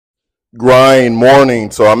grind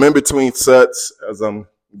morning. So I'm in between sets as I'm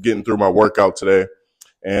getting through my workout today.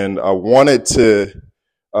 And I wanted to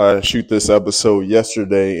shoot this episode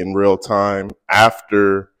yesterday in real time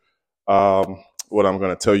after what I'm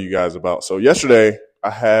going to tell you guys about. So yesterday I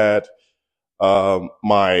had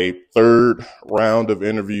my third round of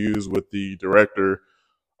interviews with the director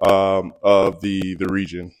of the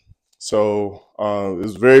region. So it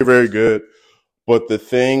was very, very good. But the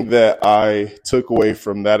thing that I took away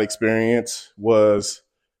from that experience was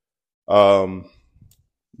that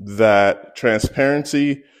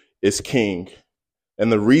transparency is king.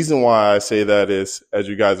 And the reason why I say that is, as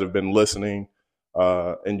you guys have been listening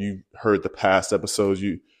and you heard the past episodes,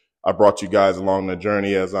 I brought you guys along the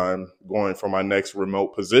journey as I'm going for my next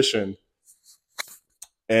remote position.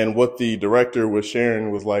 And what the director was sharing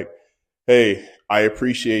was like, hey, I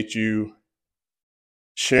appreciate you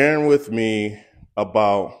sharing with me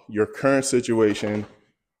about your current situation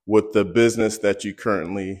with the business that you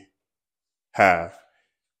currently have,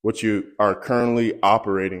 what you are currently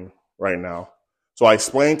operating right now. So I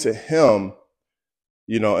explained to him,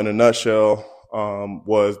 in a nutshell,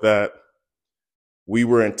 was that we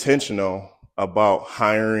were intentional about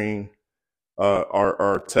hiring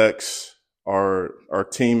our techs, our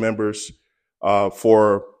team members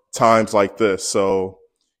for times like this. So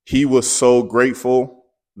he was so grateful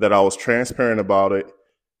that I was transparent about it.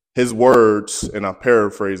 His words, and I'm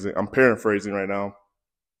paraphrasing right now.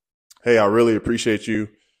 Hey, I really appreciate you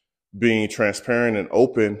being transparent and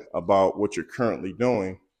open about what you're currently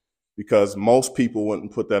doing, because most people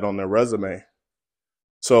wouldn't put that on their resume.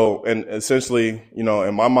 So, and essentially,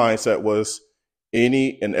 and my mindset was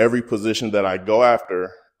any and every position that I go after,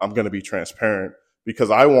 I'm going to be transparent, because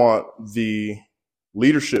I want the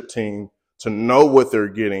leadership team to know what they're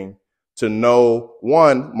getting, to know,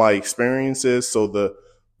 one, my experiences. So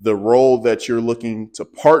the role that you're looking to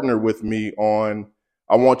partner with me on,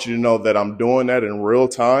 I want you to know that I'm doing that in real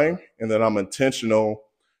time and that I'm intentional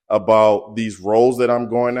about these roles that I'm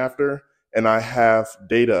going after. And I have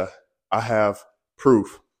data. I have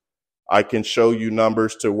proof. I can show you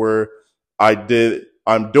numbers to where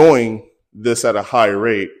I'm doing this at a high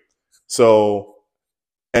rate. So,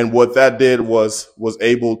 and what that did was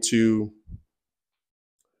able to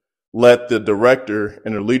let the director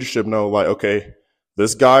and the leadership know, like, okay,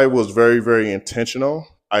 this guy was very, very intentional.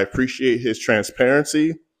 I appreciate his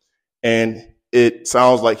transparency, and it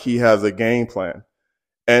sounds like he has a game plan.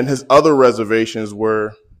 And his other reservations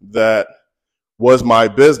were that, was my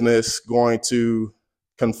business going to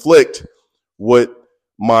conflict with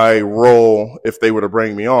my role if they were to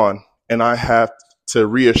bring me on? And I have to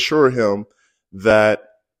reassure him that,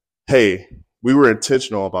 hey, we were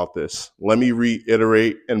intentional about this. Let me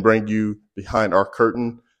reiterate and bring you behind our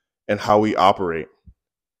curtain and how we operate.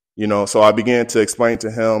 So I began to explain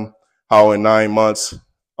to him how in 9 months,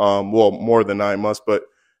 more than 9 months, but,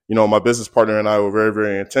 my business partner and I were very,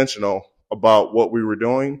 very intentional about what we were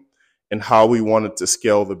doing and how we wanted to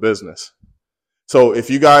scale the business. So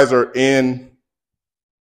if you guys are in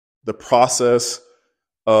the process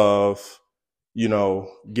of,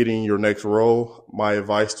 getting your next role, my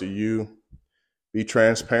advice to you, be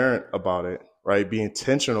transparent about it, right? Be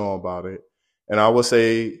intentional about it. And I would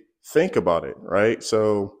say, think about it, right?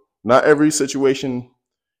 So not every situation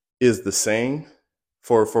is the same.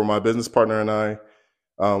 For my business partner and I,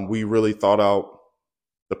 we really thought out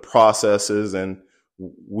the processes and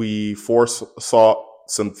we foresaw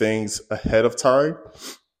some things ahead of time.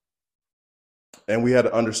 And we had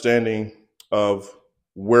an understanding of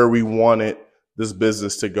where we wanted this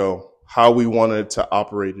business to go, how we wanted to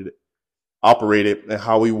operate it, and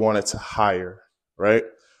how we wanted to hire, right?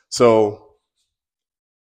 So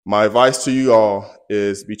my advice to you all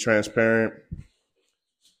is be transparent,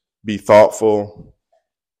 be thoughtful,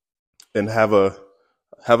 and have a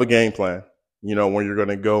game plan, when you're going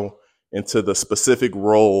to go into the specific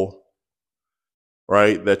role,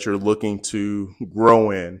 right, that you're looking to grow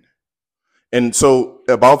in. And so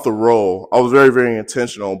about the role, I was very, very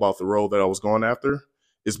intentional about the role that I was going after,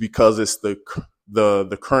 is because it's the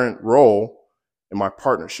current role in my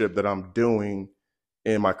partnership that I'm doing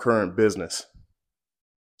in my current business.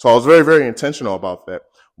 So I was very, very intentional about that.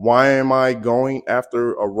 Why am I going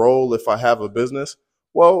after a role if I have a business?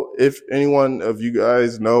 Well, if anyone of you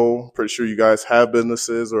guys know, pretty sure you guys have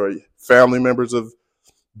businesses or family members of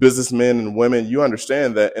businessmen and women, you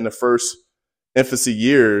understand that in the first infancy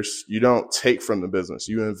years, you don't take from the business.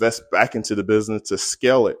 You invest back into the business to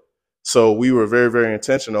scale it. So we were very, very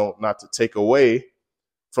intentional not to take away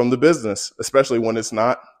from the business, especially when it's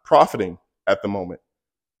not profiting at the moment.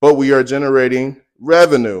 But we are generating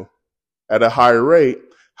revenue at a higher rate.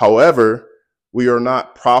 However, we are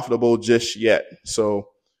not profitable just yet. So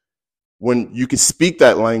when you can speak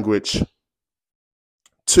that language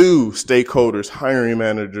to stakeholders, hiring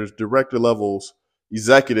managers, director levels,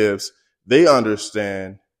 executives, they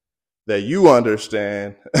understand that you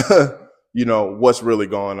understand, what's really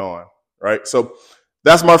going on, right? So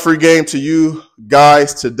that's my free game to you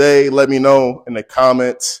guys today. Let me know in the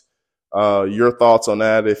comments your thoughts on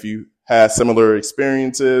that. If you had similar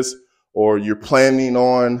experiences or you're planning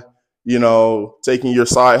on, taking your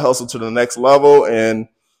side hustle to the next level and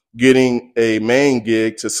getting a main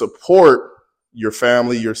gig to support your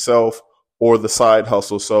family, yourself, or the side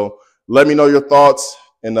hustle. So let me know your thoughts,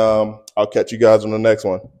 and I'll catch you guys on the next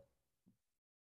one.